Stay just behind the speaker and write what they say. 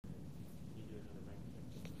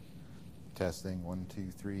Testing, 1, 2,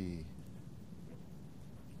 3.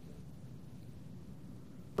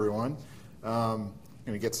 Everyone, I'm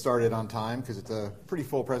going to get started on time because it's a pretty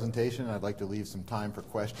full presentation. I'd like to leave some time for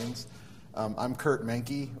questions. I'm Kurt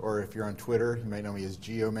Menke, or if you're on Twitter, you might know me as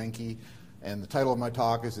Geo Menke. And the title of my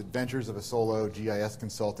talk is Adventures of a Solo GIS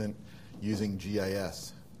Consultant Using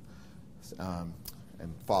GIS and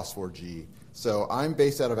FOSS4G. So I'm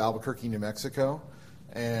based out of Albuquerque, New Mexico.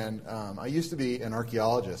 And I used to be an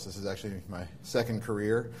archaeologist. This is actually my second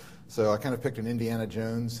career. So I kind of picked an Indiana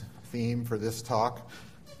Jones theme for this talk.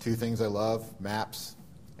 Two things I love, maps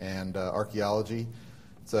and archaeology.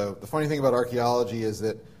 So the funny thing about archaeology is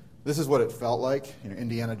that this is what it felt like,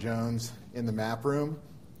 Indiana Jones in the map room.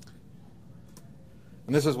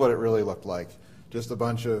 And this is what it really looked like. Just a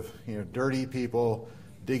bunch of dirty people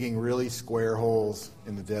digging really square holes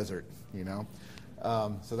in the desert,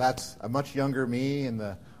 So that's a much younger me in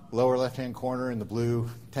the lower left-hand corner in the blue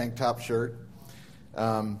tank top shirt.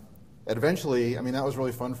 And eventually, that was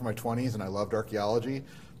really fun for my 20s, and I loved archaeology.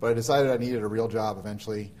 But I decided I needed a real job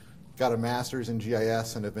eventually. Got a master's in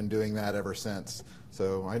GIS and have been doing that ever since.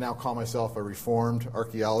 So I now call myself a reformed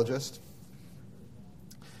archaeologist.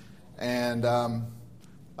 And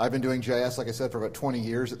I've been doing GIS, like I said, for about 20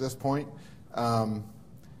 years at this point.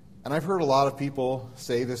 And I've heard a lot of people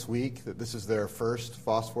say this week that this is their first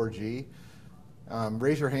FOSS4G.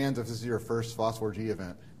 Raise your hands if this is your first FOSS4G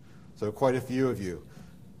event. So quite a few of you.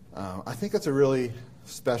 I think it's a really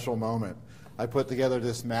special moment. I put together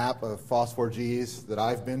this map of FOSS4Gs that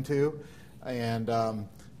I've been to, and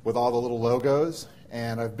with all the little logos,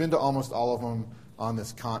 and I've been to almost all of them on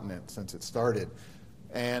this continent since it started.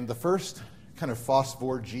 And the first kind of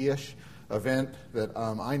FOSS4G-ish event that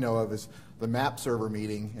I know of is the map server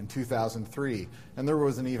meeting in 2003, and there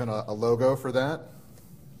wasn't even a logo for that.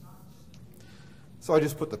 So I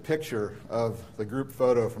just put the picture of the group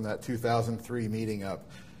photo from that 2003 meeting up.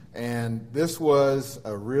 And this was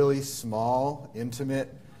a really small,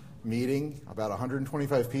 intimate meeting. About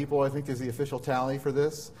 125 people, I think, is the official tally for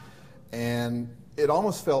this. And it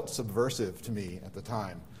almost felt subversive to me at the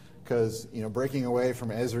time. Because breaking away from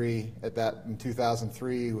Esri at that in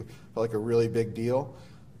 2003 felt like a really big deal.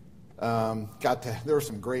 There were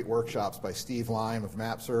some great workshops by Steve Lime of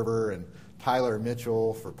MapServer and Tyler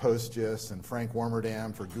Mitchell for PostGIS and Frank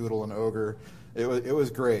Warmerdam for Goodle and Ogre. It was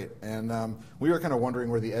great, and we were kind of wondering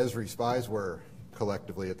where the Esri spies were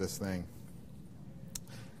collectively at this thing.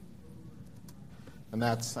 And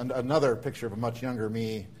that's another picture of a much younger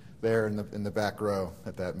me there in the back row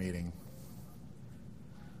at that meeting.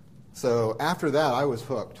 So after that, I was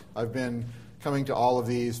hooked. I've been coming to all of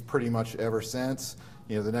these pretty much ever since.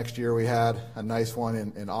 The next year we had a nice one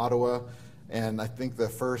in Ottawa, and I think the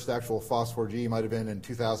first actual FOSS4G might have been in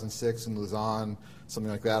 2006 in Lausanne,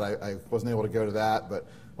 something like that. I wasn't able to go to that, but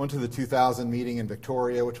went to the 2000 meeting in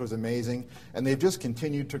Victoria, which was amazing. And they've just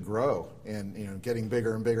continued to grow and getting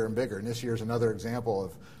bigger and bigger and bigger. And this year's another example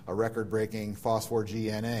of a record-breaking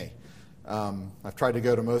FOSS4G NA. I've tried to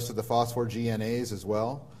go to most of the FOSS4G NAs as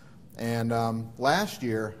well. And last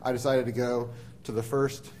year, I decided to go to the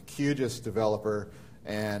first QGIS developer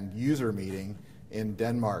and user meeting in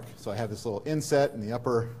Denmark. So I have this little inset in the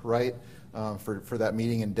upper right for that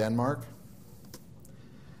meeting in Denmark.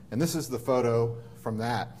 And this is the photo from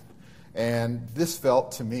that. And this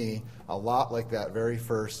felt to me a lot like that very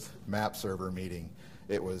first map server meeting.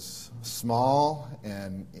 It was small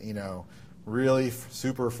and really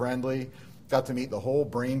super friendly. Got to meet the whole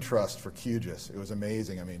brain trust for QGIS. It was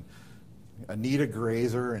amazing. Anita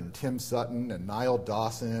Grazer and Tim Sutton and Niall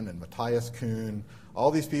Dawson and Matthias Kuhn, all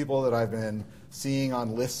these people that I've been seeing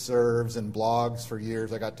on listservs and blogs for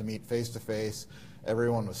years, I got to meet face to face.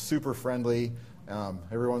 Everyone was super friendly.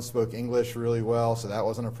 Everyone spoke English really well, so that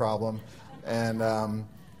wasn't a problem. And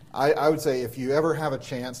I would say if you ever have a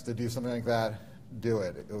chance to do something like that, do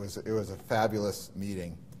it. It was a fabulous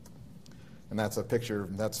meeting. And that's a picture,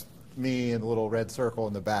 that's me in the little red circle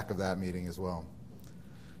in the back of that meeting as well.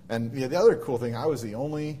 And the other cool thing, I was the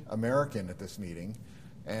only American at this meeting.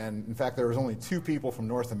 And in fact, there was only 2 people from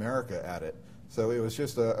North America at it. So it was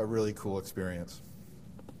just a really cool experience.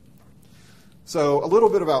 So a little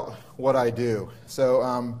bit about what I do. So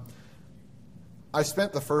I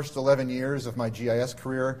spent the first 11 years of my GIS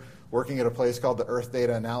career working at a place called the Earth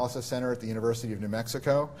Data Analysis Center at the University of New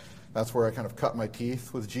Mexico. That's where I kind of cut my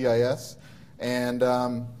teeth with GIS. And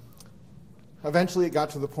eventually it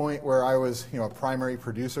got to the point where I was a primary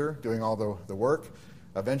producer doing all the work.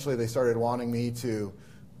 Eventually they started wanting me to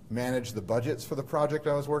manage the budgets for the project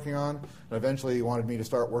I was working on, and eventually wanted me to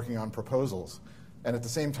start working on proposals. And at the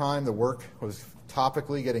same time, the work was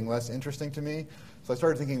topically getting less interesting to me, so So I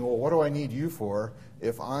started thinking, well, what do I need you for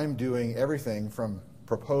if I'm doing everything from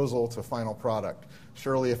proposal to final product?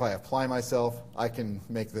 Surely if I apply myself, I can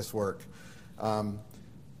make this work.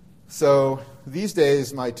 So these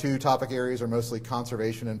days, my two topic areas are mostly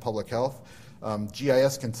conservation and public health.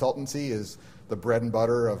 GIS consultancy is the bread and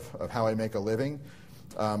butter of how I make a living.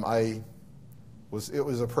 It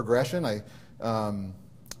was a progression. I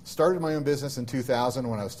started my own business in 2000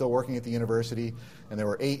 when I was still working at the university, and there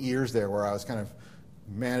were 8 years there where I was kind of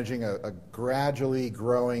managing a gradually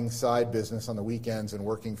growing side business on the weekends and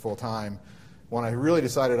working full time. When I really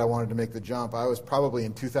decided I wanted to make the jump, I was probably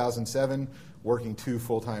in 2007 working 2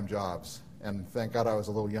 full-time jobs. And thank God I was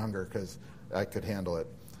a little younger because I could handle it.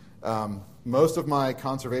 Most of my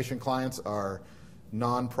conservation clients are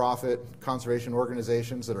nonprofit conservation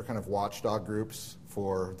organizations that are kind of watchdog groups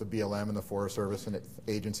for the BLM and the Forest Service and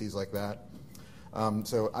agencies like that.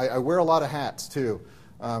 So I wear a lot of hats too.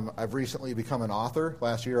 I've recently become an author.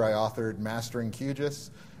 Last year I authored Mastering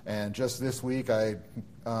QGIS, and just this week I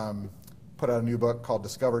put out a new book called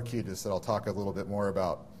Discover QGIS that I'll talk a little bit more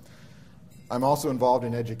about. I'm also involved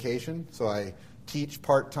in education, so I teach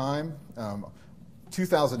part-time.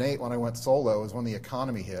 2008, when I went solo, was when the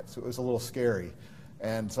economy hit, so it was a little scary.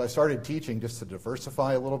 And so I started teaching just to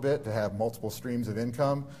diversify a little bit, to have multiple streams of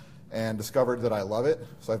income, and discovered that I love it.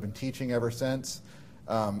 So I've been teaching ever since.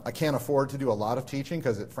 I can't afford to do a lot of teaching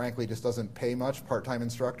because it frankly just doesn't pay much, part-time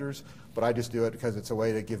instructors, but I just do it because it's a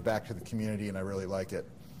way to give back to the community and I really like it.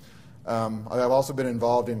 I've also been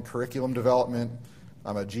involved in curriculum development.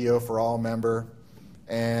 I'm a Geo for All member,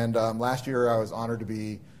 and last year I was honored to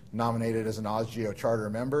be nominated as an OzGeo Charter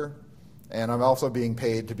member, and I'm also being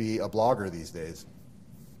paid to be a blogger these days.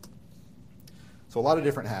 So a lot of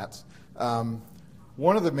different hats.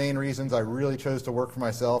 One of the main reasons I really chose to work for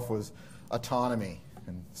myself was autonomy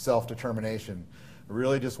and self-determination. I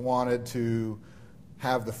really just wanted to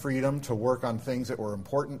have the freedom to work on things that were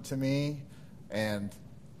important to me and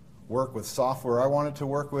work with software I wanted to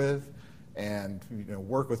work with, and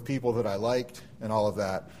work with people that I liked and all of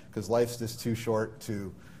that, because life's just too short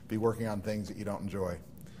to be working on things that you don't enjoy.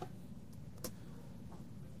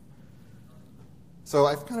 So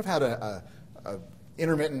I've kind of had a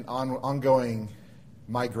intermittent ongoing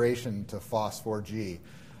migration to FOSS4G.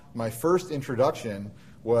 My first introduction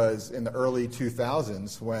was in the early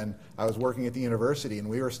 2000s when I was working at the university and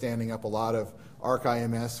we were standing up a lot of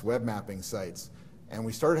ArcIMS web mapping sites. And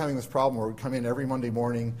we started having this problem where we'd come in every Monday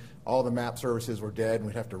morning, all the map services were dead, and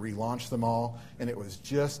we'd have to relaunch them all, and it was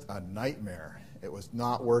just a nightmare. It was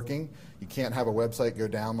not working. You can't have a website go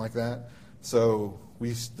down like that. So we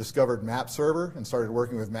discovered MapServer and started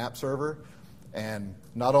working with MapServer, and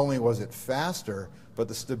not only was it faster, but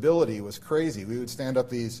the stability was crazy. We would stand up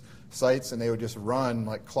these sites, and they would just run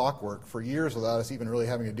like clockwork for years without us even really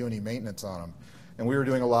having to do any maintenance on them. And we were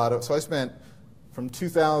doing a lot of, so I spent from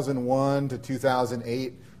 2001 to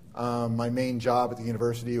 2008, my main job at the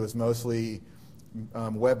university was mostly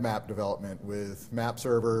web map development with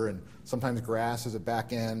MapServer and sometimes GRASS as a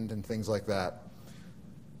back end and things like that.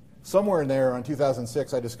 Somewhere in there, around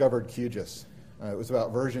 2006, I discovered QGIS. It was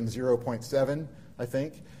about version 0.7, I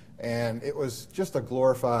think, and it was just a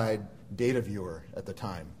glorified data viewer at the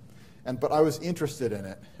time. But I was interested in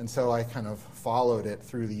it, and so I kind of followed it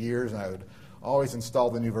through the years, and I would always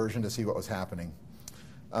install the new version to see what was happening.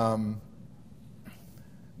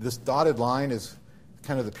 This dotted line is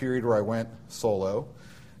kind of the period where I went solo.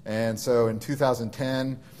 And so in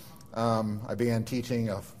 2010, I began teaching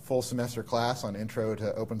a full semester class on Intro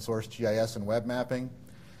to Open Source GIS and Web Mapping.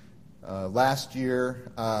 Last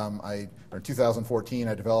year, or 2014,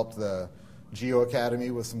 I developed the Geo Academy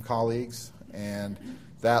with some colleagues, and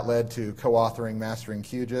that led to co-authoring Mastering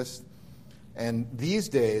QGIS. And these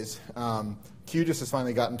days, QGIS has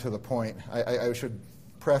finally gotten to the point, I should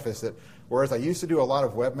preface that whereas I used to do a lot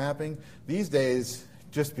of web mapping, these days,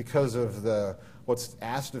 just because of what's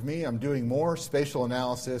asked of me, I'm doing more spatial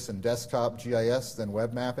analysis and desktop GIS than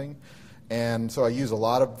web mapping. And so I use a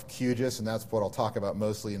lot of QGIS, and that's what I'll talk about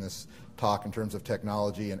mostly in this talk in terms of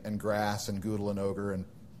technology and GRASS and Google and Ogre and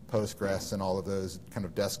Postgres and all of those kind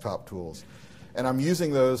of desktop tools. And I'm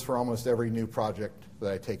using those for almost every new project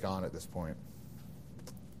that I take on at this point.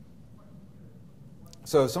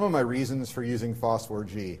 So some of my reasons for using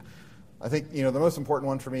FOSS4G. I think the most important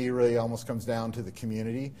one for me really almost comes down to the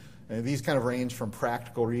community. And these kind of range from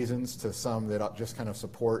practical reasons to some that just kind of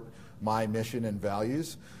support my mission and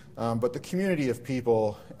values. But the community of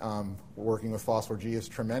people working with FOSS4G is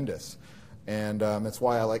tremendous. And that's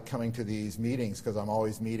why I like coming to these meetings, because I'm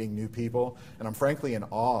always meeting new people. And I'm frankly in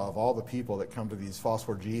awe of all the people that come to these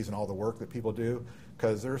FOSS4Gs and all the work that people do,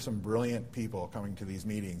 because there are some brilliant people coming to these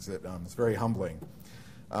meetings that it's very humbling.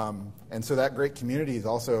 And so that great community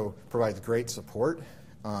also provides great support.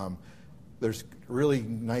 There's really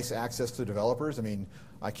nice access to developers. I mean,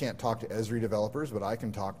 I can't talk to Esri developers, but I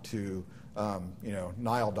can talk to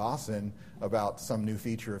Niall Dawson about some new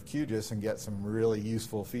feature of QGIS and get some really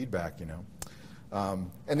useful feedback. And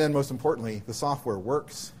then most importantly, the software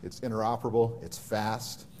works. It's interoperable. It's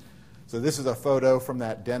fast. So this is a photo from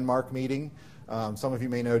that Denmark meeting. Some of you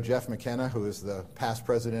may know Jeff McKenna, who is the past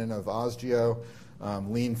president of OSGeo.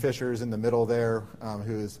 Lean Fisher's in the middle there,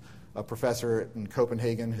 who is a professor in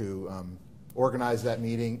Copenhagen who organized that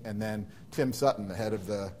meeting, and then Tim Sutton, the head of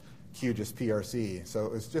the QGIS PRC. So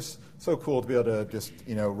it was just so cool to be able to just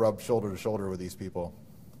rub shoulder to shoulder with these people.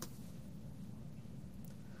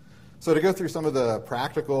 So to go through some of the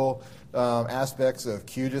practical aspects of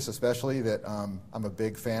QGIS especially that I'm a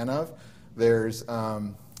big fan of, there's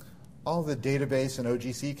all the database and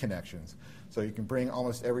OGC connections. So you can bring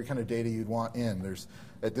almost every kind of data you'd want in. There's,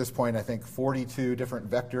 at this point, I think 42 different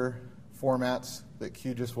vector formats that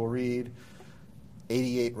QGIS will read,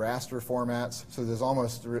 88 raster formats. So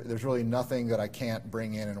there's really nothing that I can't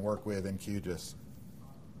bring in and work with in QGIS.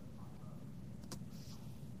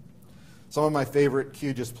 Some of my favorite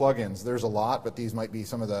QGIS plugins, there's a lot, but these might be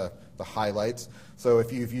some of the highlights. So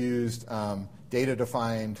if you've used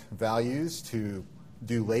data-defined values to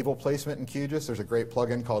do label placement in QGIS, there's a great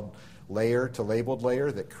plugin called Layer to Labeled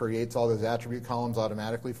Layer that creates all those attribute columns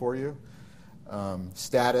automatically for you.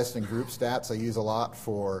 Status and group stats I use a lot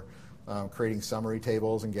for creating summary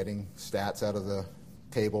tables and getting stats out of the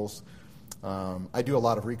tables. I do a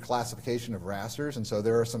lot of reclassification of rasters, and so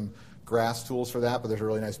there are some GRASS tools for that, but there's a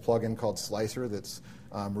really nice plugin called Slicer that's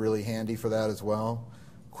really handy for that as well.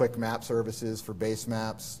 Quick map services for base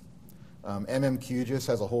maps. MMQGIS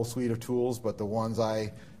has a whole suite of tools, but the ones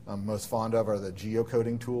I'm most fond of are the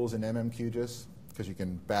geocoding tools in MMQGIS, because you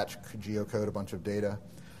can batch geocode a bunch of data.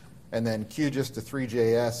 And then QGIS to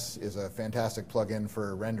 3JS is a fantastic plugin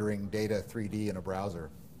for rendering data 3D in a browser.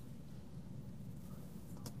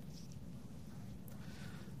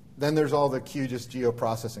 Then there's all the QGIS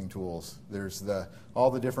geoprocessing tools. There's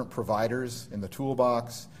all the different providers in the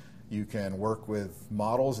toolbox. You can work with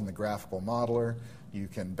models in the graphical modeler. You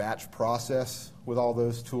can batch process with all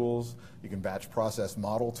those tools. You can batch process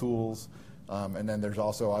model tools. And then there's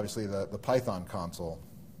also, obviously, the Python console.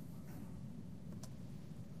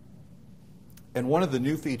 And one of the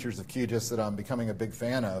new features of QGIS that I'm becoming a big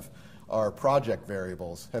fan of are project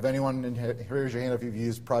variables. Have anyone, raise your hand if you've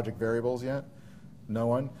used project variables yet? No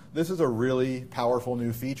one? This is a really powerful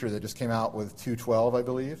new feature that just came out with 2.12, I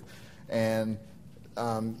believe. And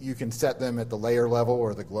you can set them at the layer level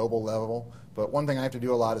or the global level. But one thing I have to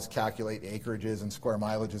do a lot is calculate acreages and square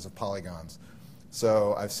mileages of polygons.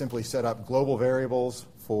 So I've simply set up global variables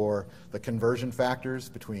for the conversion factors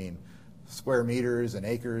between square meters and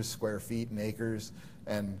acres, square feet and acres.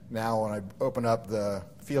 And now when I open up the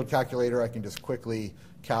field calculator, I can just quickly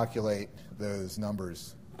calculate those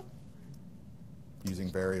numbers using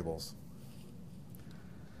variables.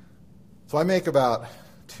 So I make about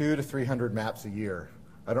 200 to 300 maps a year.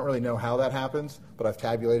 I don't really know how that happens, but I've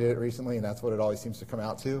tabulated it recently, and that's what it always seems to come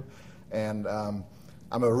out to. And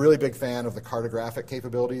I'm a really big fan of the cartographic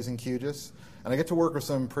capabilities in QGIS, and I get to work with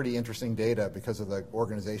some pretty interesting data because of the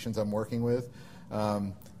organizations I'm working with.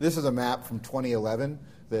 This is a map from 2011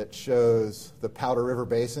 that shows the Powder River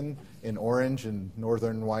Basin in orange in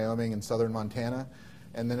northern Wyoming and southern Montana,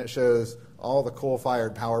 and then it shows all the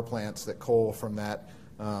coal-fired power plants that coal from that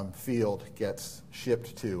field gets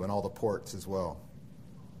shipped to, and all the ports as well.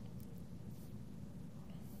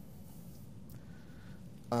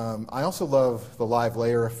 I also love the live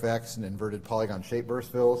layer effects and inverted polygon shape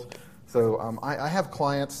burst fills. So I have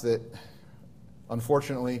clients that,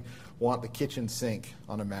 unfortunately, want the kitchen sink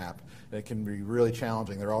on a map. And it can be really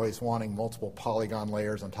challenging. They're always wanting multiple polygon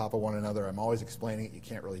layers on top of one another. I'm always explaining it. You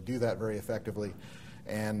can't really do that very effectively.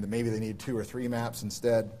 And maybe they need 2 or 3 maps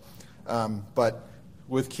instead. But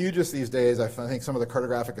with QGIS these days, I think some of the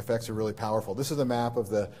cartographic effects are really powerful. This is a map of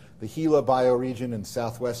the Gila bioregion in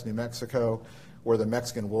southwest New Mexico, where the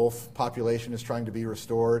Mexican wolf population is trying to be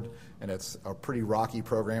restored, and it's a pretty rocky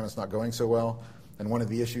program. It's not going so well. And one of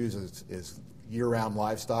the issues is year-round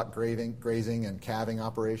livestock grazing and calving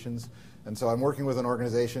operations. And so I'm working with an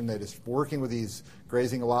organization that is working with these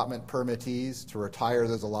grazing allotment permittees to retire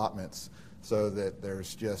those allotments so that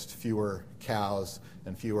there's just fewer cows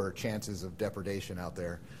and fewer chances of depredation out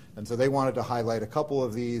there. And so they wanted to highlight a couple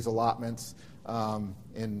of these allotments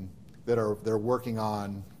in that they're working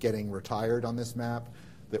on getting retired on this map.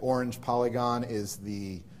 The orange polygon is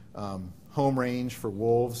the home range for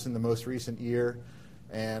wolves in the most recent year.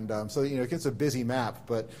 And so, you know, it's a busy map,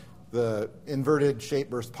 but the inverted shape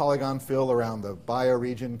burst polygon fill around the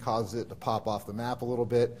bioregion causes it to pop off the map a little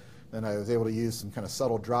bit. Then I was able to use some kind of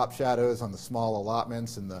subtle drop shadows on the small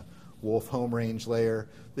allotments in the wolf home range layer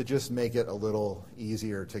that just make it a little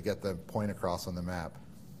easier to get the point across on the map.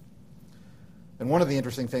 And one of the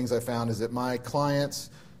interesting things I found is that my clients,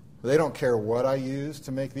 they don't care what I use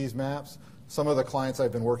to make these maps. Some of the clients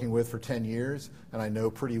I've been working with for 10 years and I know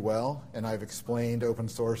pretty well, and I've explained open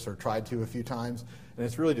source or tried to a few times, and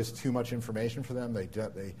it's really just too much information for them. They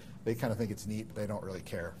kind of think it's neat, but they don't really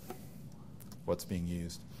care what's being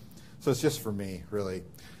used. So it's just for me, really.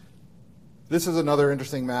 This is another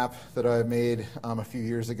interesting map that I made a few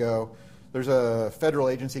years ago. There's a federal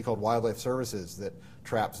agency called Wildlife Services that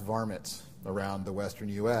traps varmints around the western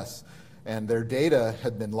U.S., and their data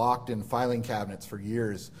had been locked in filing cabinets for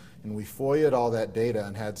years, and we FOIA'd all that data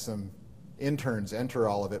and had some interns enter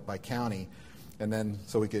all of it by county, and then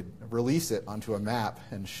so we could release it onto a map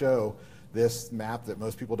and show this map that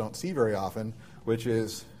most people don't see very often, which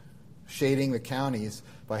is shading the counties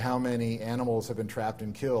by how many animals have been trapped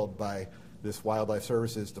and killed by this Wildlife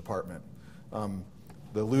Services department.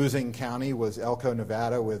 The losing county was Elko,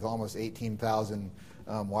 Nevada, with almost 18,000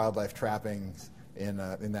 wildlife trappings in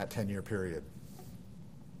that 10-year period.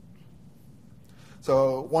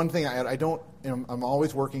 So one thing I'm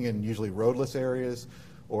always working in usually roadless areas,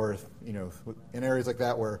 or in areas like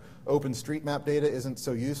that where OpenStreetMap data isn't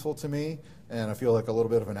so useful to me, and I feel like a little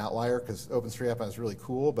bit of an outlier because OpenStreetMap is really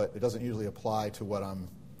cool, but it doesn't usually apply to what I'm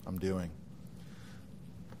doing.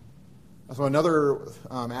 So another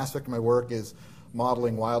aspect of my work is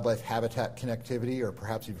modeling wildlife habitat connectivity, or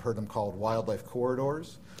perhaps you've heard them called wildlife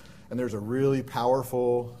corridors. And there's a really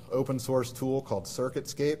powerful open source tool called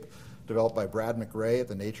CircuitScape, developed by Brad McRae at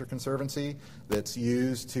the Nature Conservancy, that's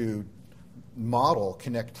used to model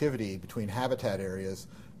connectivity between habitat areas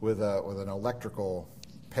with an electrical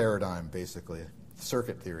paradigm, basically,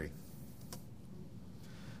 circuit theory.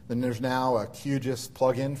 Then there's now a QGIS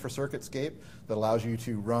plugin for CircuitScape that allows you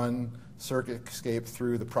to run CircuitScape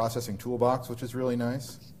through the processing toolbox, which is really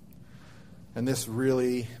nice. And this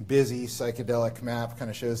really busy psychedelic map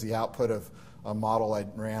kind of shows the output of a model I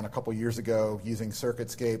ran a couple years ago using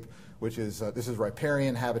CircuitScape, which is, this is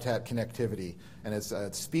riparian habitat connectivity, and it's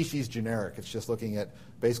species generic. It's just looking at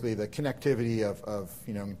basically the connectivity of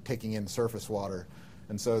taking in surface water.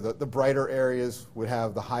 And so the brighter areas would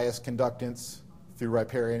have the highest conductance through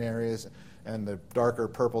riparian areas, and the darker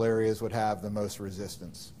purple areas would have the most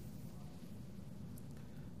resistance.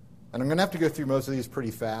 And I'm going to have to go through most of these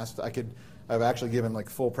pretty fast. I've actually given like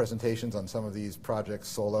full presentations on some of these projects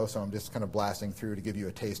solo, so I'm just kind of blasting through to give you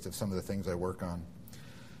a taste of some of the things I work on.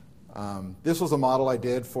 This was a model I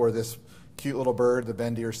did for this cute little bird, the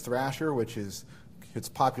Bendier's thrasher, which is, its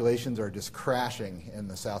populations are just crashing in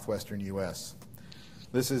the southwestern U.S.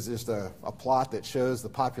 This is just a plot that shows the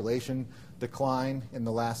population decline in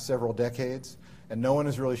the last several decades, and no one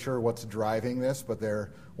is really sure what's driving this, but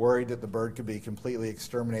they're worried that the bird could be completely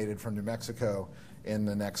exterminated from New Mexico in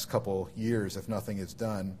the next couple years if nothing is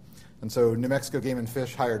done. And so New Mexico Game and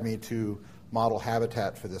Fish hired me to model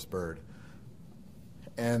habitat for this bird.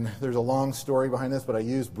 And there's a long story behind this, but I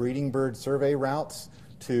used breeding bird survey routes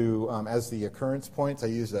to, as the occurrence points. I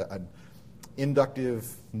used an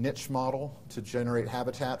inductive niche model to generate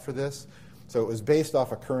habitat for this. So it was based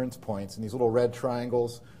off occurrence points, and these little red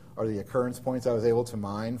triangles are the occurrence points I was able to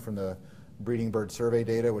mine from the breeding bird survey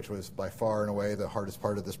data, which was by far and away the hardest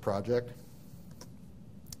part of this project.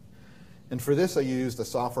 And for this, I used a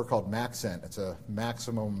software called Maxent. It's a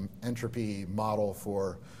maximum entropy model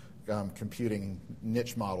for computing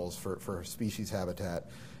niche models for species habitat.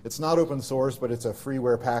 It's not open source, but it's a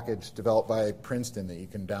freeware package developed by Princeton that you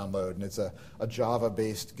can download, and it's a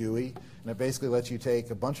Java-based GUI, and it basically lets you take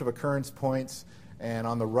a bunch of occurrence points, and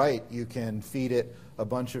on the right you can feed it a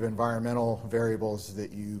bunch of environmental variables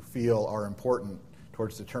that you feel are important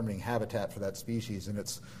towards determining habitat for that species. And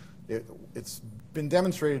it's been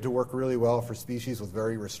demonstrated to work really well for species with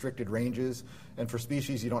very restricted ranges, and for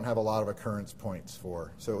species you don't have a lot of occurrence points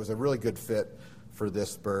for. So it was a really good fit for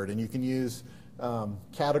this bird. And you can use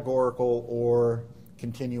categorical or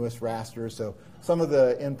continuous rasters. So some of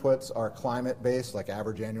the inputs are climate-based, like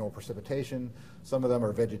average annual precipitation. Some of them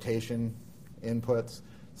are vegetation inputs.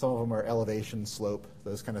 Some of them are elevation, slope,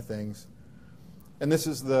 those kind of things. And this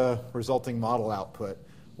is the resulting model output,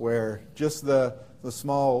 where just the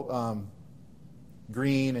small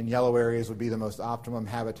green and yellow areas would be the most optimum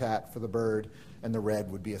habitat for the bird, and the red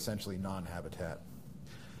would be essentially non-habitat.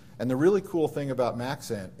 And the really cool thing about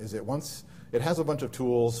Maxent is it has a bunch of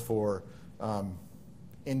tools for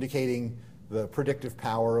indicating the predictive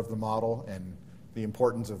power of the model and the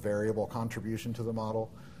importance of variable contribution to the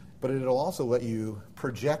model. But it'll also let you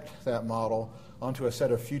project that model onto a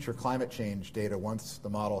set of future climate change data once the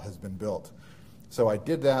model has been built. So I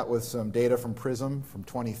did that with some data from PRISM from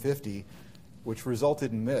 2050, which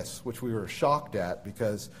resulted in this, which we were shocked at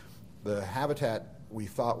because the habitat we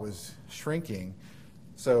thought was shrinking.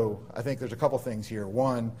 So I think there's a couple things here.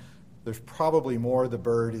 One, there's probably more the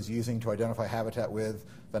bird is using to identify habitat with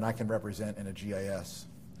than I can represent in a GIS.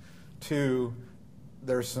 Two,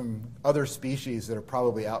 there's some other species that are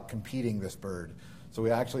probably out competing this bird. So we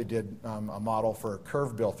actually did a model for a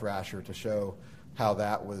curve-bill thrasher to show how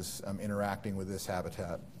that was interacting with this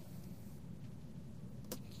habitat.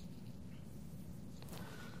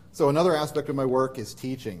 So another aspect of my work is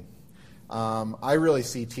teaching. I really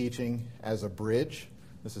see teaching as a bridge.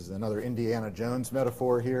 This is another Indiana Jones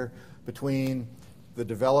metaphor here between the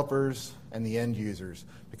developers and the end users.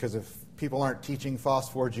 Because if people aren't teaching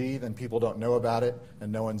FOSS4G, then people don't know about it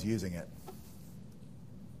and no one's using it.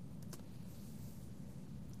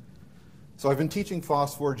 So I've been teaching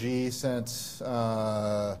FOSS4G since,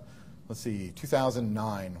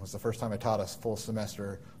 2009 was the first time I taught a full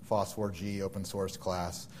semester FOSS4G open source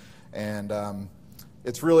class. And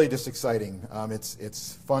it's really just exciting.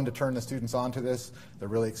 It's fun to turn the students onto this. They're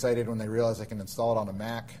really excited when they realize they can install it on a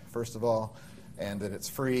Mac, first of all, and that it's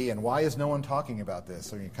free. And why is no one talking about this?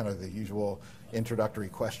 So kind of the usual introductory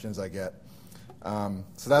questions I get. So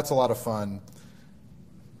that's a lot of fun.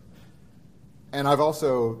 And I've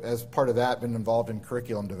also, as part of that, been involved in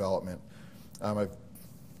curriculum development. I've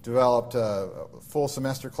developed a full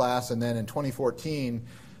semester class, and then in 2014,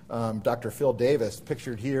 Dr. Phil Davis,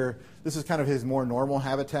 pictured here, this is kind of his more normal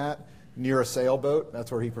habitat near a sailboat. That's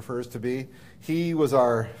where he prefers to be. He was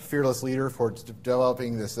our fearless leader for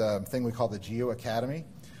developing this thing we call the Geo Academy,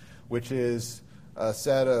 which is a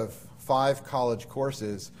set of 5 college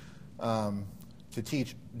courses to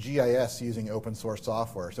teach GIS using open source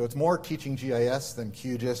software. So it's more teaching GIS than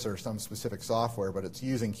QGIS or some specific software, but it's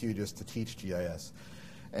using QGIS to teach GIS.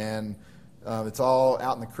 And it's all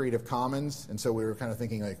out in the Creative Commons, and so we were kind of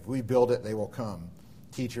thinking, like, if we build it, they will come.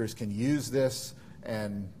 Teachers can use this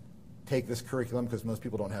and take this curriculum because most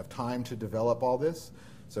people don't have time to develop all this.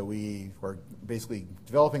 So we are basically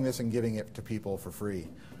developing this and giving it to people for free.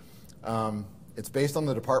 It's based on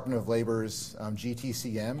the Department of Labor's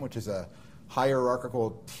GTCM, which is a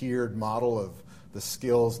hierarchical tiered model of the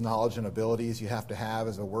skills, knowledge, and abilities you have to have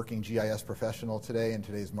as a working GIS professional today in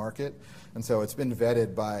today's market. And so it's been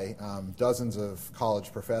vetted by dozens of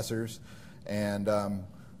college professors, and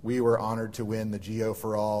we were honored to win the Geo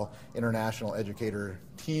for All International Educator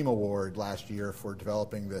Team Award last year for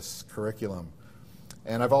developing this curriculum.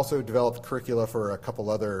 And I've also developed curricula for a couple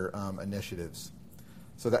other initiatives.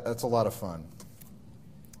 So that's a lot of fun.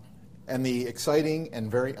 And the exciting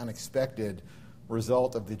and very unexpected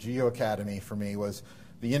result of the Geo Academy for me was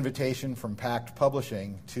the invitation from Pact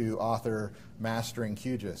Publishing to author Mastering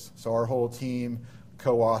QGIS. So our whole team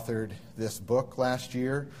co-authored this book last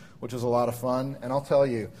year, which was a lot of fun. And I'll tell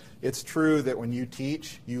you, it's true that when you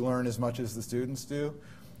teach, you learn as much as the students do.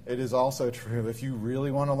 It is also true, if you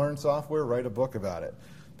really want to learn software, write a book about it.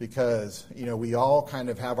 Because we all kind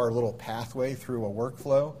of have our little pathway through a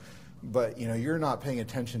workflow, but you're not paying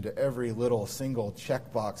attention to every little single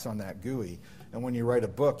checkbox on that GUI. And when you write a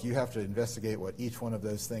book, you have to investigate what each one of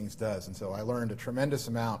those things does. And so I learned a tremendous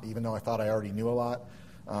amount, even though I thought I already knew a lot,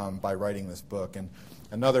 by writing this book. And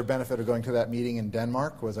another benefit of going to that meeting in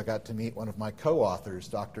Denmark was I got to meet one of my co-authors,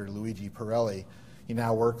 Dr. Luigi Pirelli. He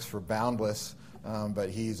now works for Boundless, but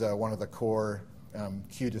he's one of the core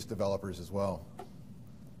QGIS developers as well.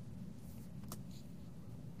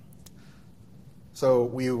 So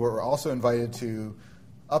we were also invited to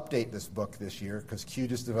update this book this year because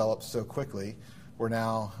QGIS develops so quickly. We're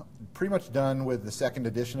now pretty much done with the second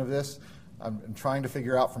edition of this. I'm trying to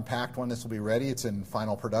figure out from Pact when this will be ready. It's in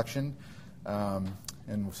final production. And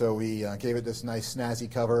so we gave it this nice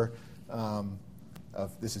snazzy cover.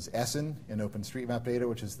 This is Essen in OpenStreetMap Beta,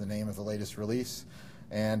 which is the name of the latest release.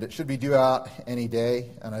 And it should be due out any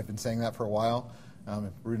day, and I've been saying that for a while.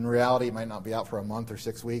 In reality, it might not be out for a month or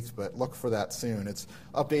 6 weeks, but look for that soon. It's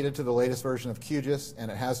updated to the latest version of QGIS, and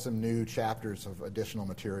it has some new chapters of additional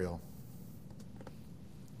material.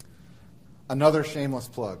 Another shameless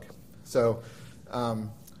plug. So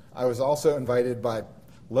I was also invited by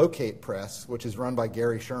Locate Press, which is run by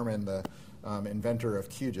Gary Sherman, the inventor of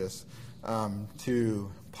QGIS,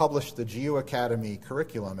 to publish the Geo Academy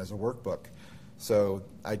curriculum as a workbook. So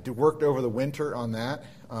I worked over the winter on that.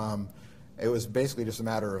 It was basically just a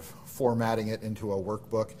matter of formatting it into a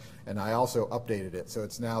workbook, and I also updated it. So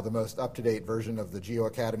it's now the most up-to-date version of the Geo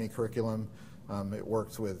Academy curriculum. It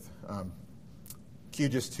works with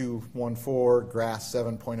QGIS 2.14, GRASS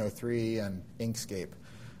 7.03, and Inkscape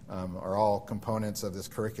are all components of this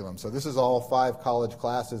curriculum. So this is all 5 college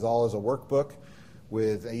classes, all as a workbook,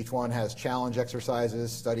 with each one has challenge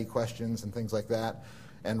exercises, study questions, and things like that.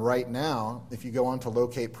 And right now, if you go on to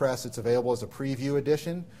Locate Press, it's available as a preview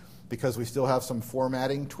edition because we still have some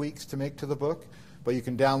formatting tweaks to make to the book. But you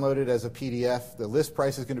can download it as a PDF. The list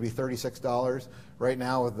price is going to be $36. Right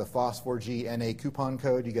now, with the FOSS4G NA coupon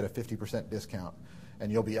code, you get a 50% discount. And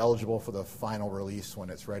you'll be eligible for the final release when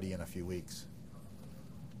it's ready in a few weeks.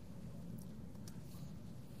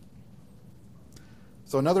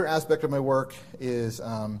 So another aspect of my work is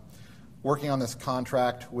working on this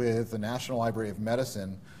contract with the National Library of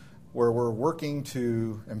Medicine, where we're working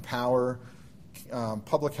to empower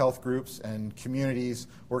public health groups and communities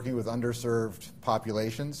working with underserved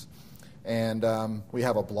populations. And we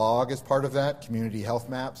have a blog as part of that,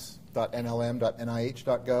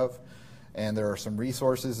 communityhealthmaps.nlm.nih.gov, and there are some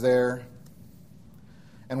resources there.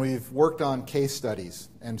 And we've worked on case studies,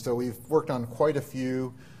 and so we've worked on quite a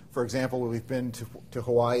few. For example, we've been to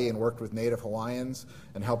Hawaii and worked with Native Hawaiians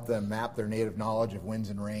and helped them map their native knowledge of winds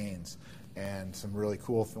and rains, and some really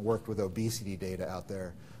cool work with obesity data out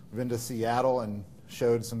there. We've been to Seattle and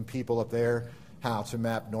showed some people up there how to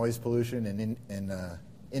map noise pollution in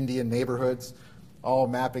Indian neighborhoods, all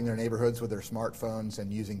mapping their neighborhoods with their smartphones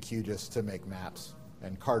and using QGIS to make maps,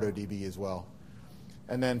 and CartoDB as well.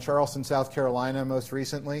 And then Charleston, South Carolina, most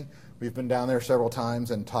recently. We've been down there several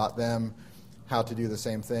times and taught them how to do the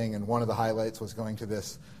same thing, and one of the highlights was going to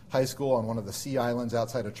this high school on one of the sea islands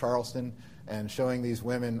outside of Charleston and showing these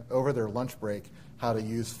women over their lunch break how to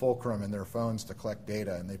use Fulcrum in their phones to collect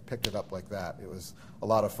data, and they picked it up like that. It was a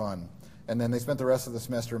lot of fun. And then they spent the rest of the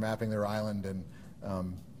semester mapping their island, and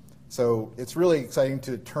so it's really exciting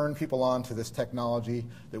to turn people on to this technology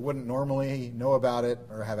that wouldn't normally know about it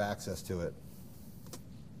or have access to it.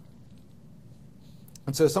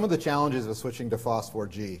 And so some of the challenges of switching to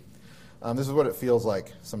FOSS4G. This is what it feels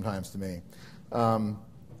like sometimes to me.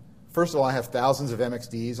 First of all, I have thousands of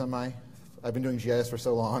MXDs on I've been doing GIS for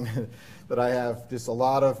so long that I have just a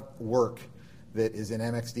lot of work that is in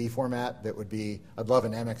MXD format that would be, I'd love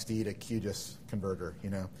an MXD to QGIS converter, you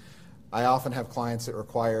know. I often have clients that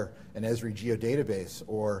require an Esri geodatabase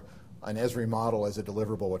or an Esri model as a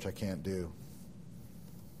deliverable, which I can't do.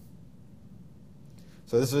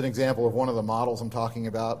 So this is an example of one of the models I'm talking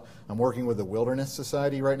about. I'm working with the Wilderness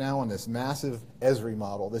Society right now on this massive Esri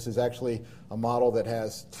model. This is actually a model that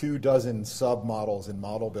has 24 sub-models in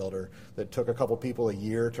Model Builder that took a couple people a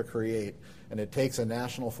year to create. And it takes a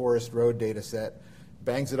National Forest road data set,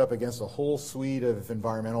 bangs it up against a whole suite of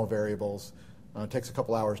environmental variables. It takes a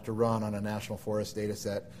couple hours to run on a National Forest data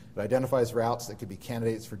set. It identifies routes that could be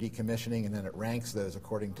candidates for decommissioning, and then it ranks those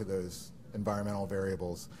according to those environmental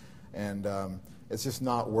variables. And it's just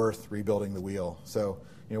not worth rebuilding the wheel. So,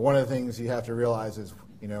 you know, one of the things you have to realize is,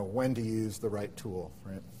 you know, when to use the right tool,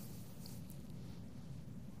 right?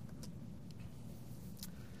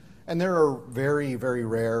 And there are very, very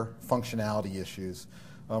rare functionality issues.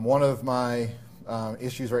 One of my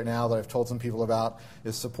issues right now that I've told some people about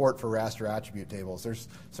is support for raster attribute tables. There's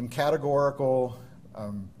some categorical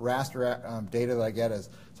raster data that I get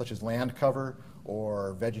such as land cover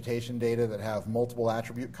or vegetation data that have multiple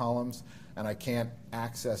attribute columns, and I can't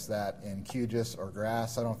access that in QGIS or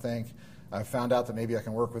GRASS, I don't think. I've found out that maybe I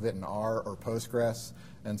can work with it in R or Postgres,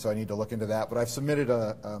 and so I need to look into that. But I've submitted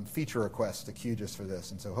a feature request to QGIS for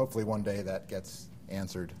this, and so hopefully one day that gets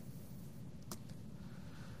answered.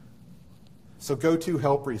 So go-to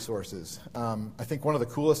help resources. I think one of the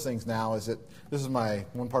coolest things now is that this is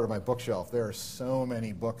one part of my bookshelf. There are so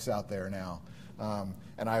many books out there now.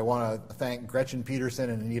 And I want to thank Gretchen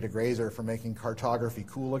Peterson and Anita Grazer for making cartography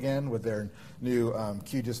cool again with their new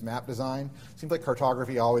QGIS map design. It seems like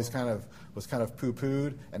cartography always was kind of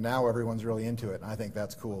poo-pooed, and now everyone's really into it, and I think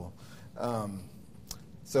that's cool.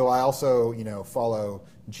 So I also, follow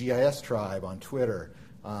GIS Tribe on Twitter,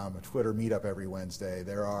 a Twitter meetup every Wednesday.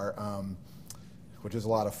 There are, which is a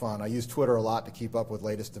lot of fun. I use Twitter a lot to keep up with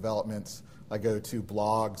latest developments. I go to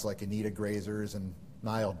blogs like Anita Grazer's and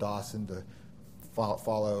Niall Dawson to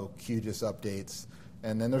follow QGIS updates.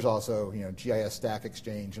 And then there's also, GIS Stack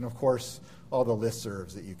Exchange, and of course, all the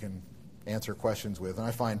listservs that you can answer questions with. And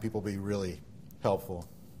I find people be really helpful.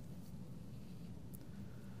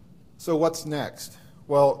 So what's next?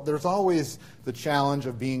 Well, there's always the challenge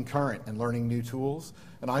of being current and learning new tools.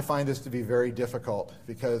 And I find this to be very difficult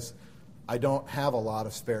because I don't have a lot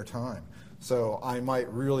of spare time. So I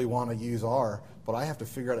might really want to use R, but I have to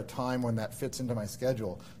figure out a time when that fits into my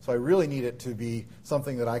schedule. So I really need it to be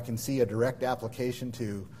something that I can see a direct application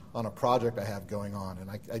to on a project I have going on. And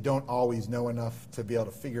I don't always know enough to be able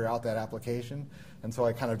to figure out that application. And so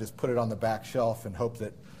I kind of just put it on the back shelf and hope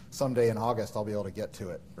that someday in August I'll be able to get to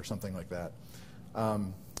it or something like that.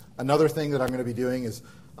 Another thing that I'm going to be doing is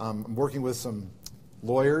I'm working with some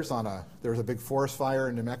lawyers on there was a big forest fire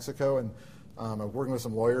in New Mexico, and I'm working with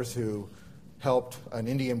some lawyers who helped an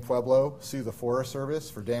Indian Pueblo sue the Forest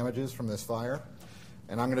Service for damages from this fire.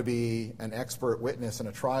 And I'm going to be an expert witness in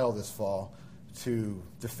a trial this fall to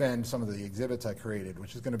defend some of the exhibits I created,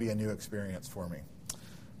 which is going to be a new experience for me.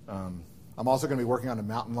 I'm also going to be working on a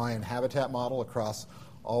mountain lion habitat model across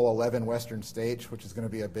all 11 western states, which is going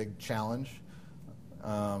to be a big challenge.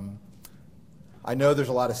 I know there's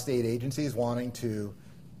a lot of state agencies wanting to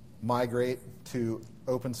migrate to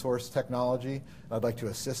open source technology. I'd like to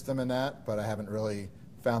assist them in that, but I haven't really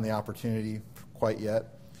found the opportunity quite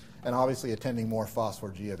yet. And obviously attending more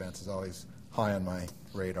FOSS4G events is always high on my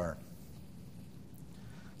radar.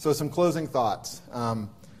 So some closing thoughts. One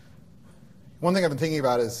thing I've been thinking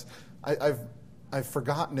about is I've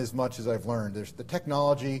forgotten as much as I've learned. There's the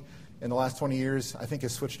technology in the last 20 years, I think,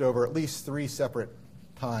 has switched over at least 3 separate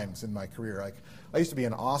times in my career. Like, I used to be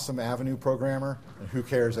an awesome Avenue programmer, and who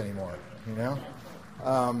cares anymore, you know?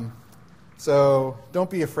 So don't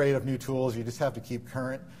be afraid of new tools. You just have to keep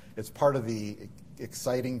current. It's part of the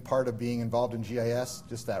exciting part of being involved in GIS,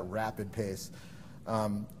 just that rapid pace.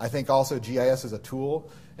 I think also GIS is a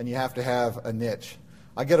tool, and you have to have a niche.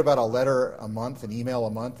 I get about a letter a month, an email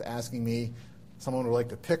a month, asking me, someone would like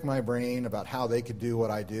to pick my brain about how they could do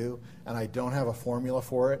what I do, and I don't have a formula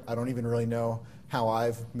for it. I don't even really know how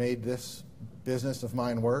I've made this business of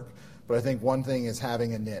mine work, but I think one thing is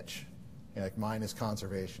having a niche. Like mine is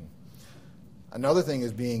conservation. Another thing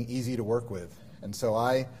is being easy to work with. And so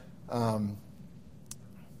I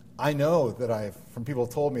know that from people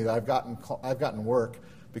who told me that I've gotten work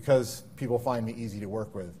because people find me easy to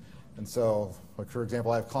work with. And so, like for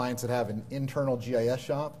example, I have clients that have an internal GIS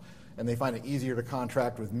shop, and they find it easier to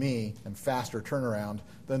contract with me and faster turnaround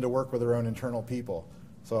than to work with their own internal people.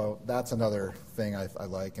 So that's another thing I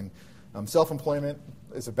like. And self-employment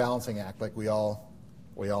is a balancing act, like we all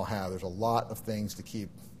have. There's a lot of things to keep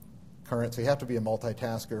current, so you have to be a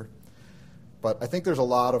multitasker. But I think there's a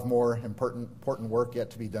lot of more important work yet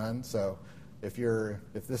to be done. So if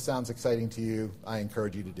this sounds exciting to you, I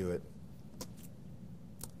encourage you to do it.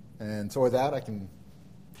 And so with that, I can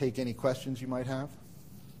take any questions you might have.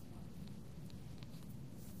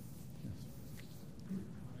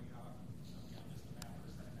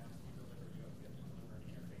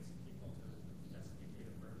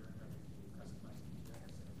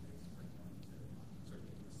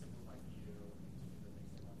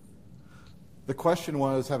 The question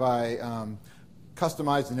was, have I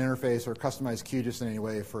customized an interface or customized QGIS in any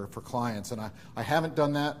way for clients? And I haven't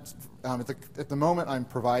done that. At the moment, I'm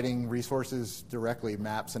providing resources directly,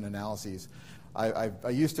 maps and analyses. I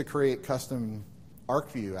used to create custom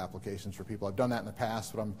ArcView applications for people. I've done that in the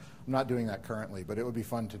past, but I'm not doing that currently, but it would be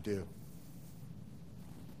fun to do.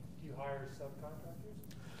 Do you hire subcontractors?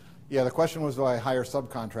 Yeah, the question was, do I hire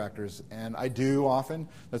subcontractors? And I do often.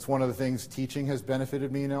 That's one of the things teaching has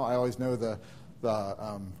benefited me. I always know the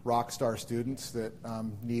rock star students that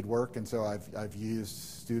need work, and so I've used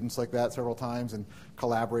students like that several times and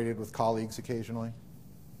collaborated with colleagues occasionally.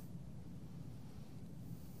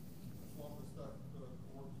 Along with stuff, work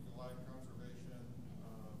you like, conservation,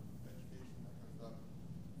 education, that kind of stuff,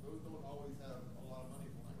 those don't always have a lot of money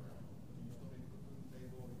flying around. You still need to put food on the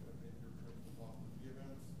table, you got to pay for your trips to FOSS4G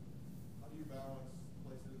events. How do you balance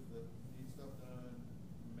places that need stuff done,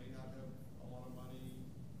 may not have a lot of money,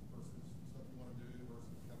 versus stuff you want to do,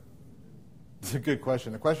 versus kind of food to do? It's a good question.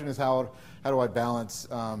 The question is, how do I balance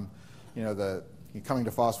coming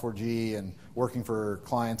to FOSS4G and working for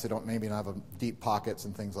clients that don't maybe not have deep pockets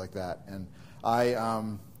and things like that. And I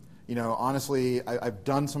honestly, I've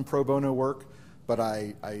done some pro bono work, but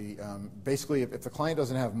I basically, if the client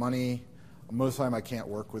doesn't have money, most of the time I can't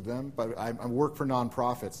work with them. But I work for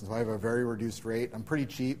nonprofits, and so I have a very reduced rate. I'm pretty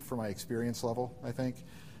cheap for my experience level, I think.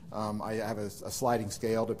 I have a sliding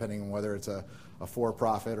scale depending on whether it's a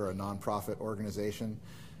for-profit or a nonprofit organization.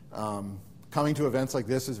 Coming to events like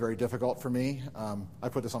this is very difficult for me. I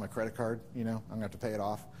put this on a credit card, I'm going to have to pay it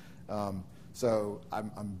off. So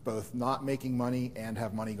I'm both not making money and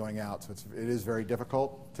have money going out. So it is very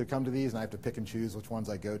difficult to come to these, and I have to pick and choose which ones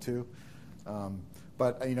I go to.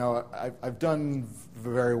 But I've done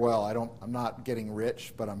very well. I'm not getting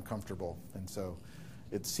rich, but I'm comfortable, and so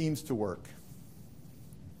it seems to work.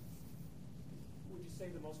 Would you say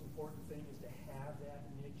the most important thing is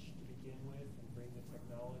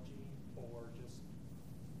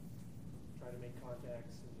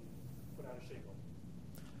a shingle?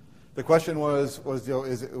 The question was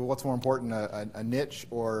is what's more important, a niche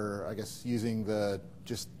or I guess using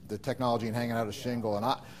just the technology and hanging out a shingle? And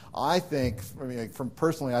I think,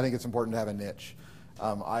 personally, I think it's important to have a niche.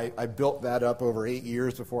 I built that up over 8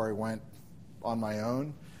 years before I went on my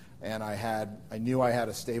own, and I knew I had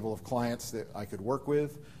a stable of clients that I could work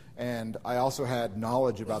with, and I also had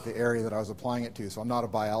knowledge about the area that I was applying it to. So I'm not a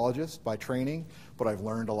biologist by training, but I've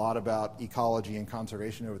learned a lot about ecology and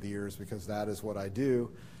conservation over the years because that is what I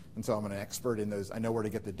do. And so I'm an expert in those. I know where to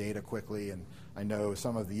get the data quickly, and I know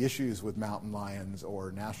some of the issues with mountain lions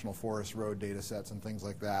or national forest road data sets and things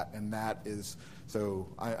like that. And that is, so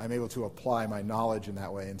I'm able to apply my knowledge in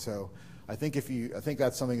that way. And so I think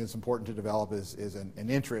that's something that's important to develop is an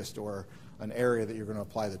interest or an area that you're going to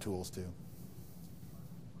apply the tools to. All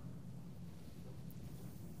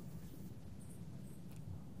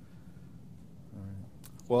right.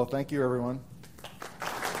 Well, thank you, everyone.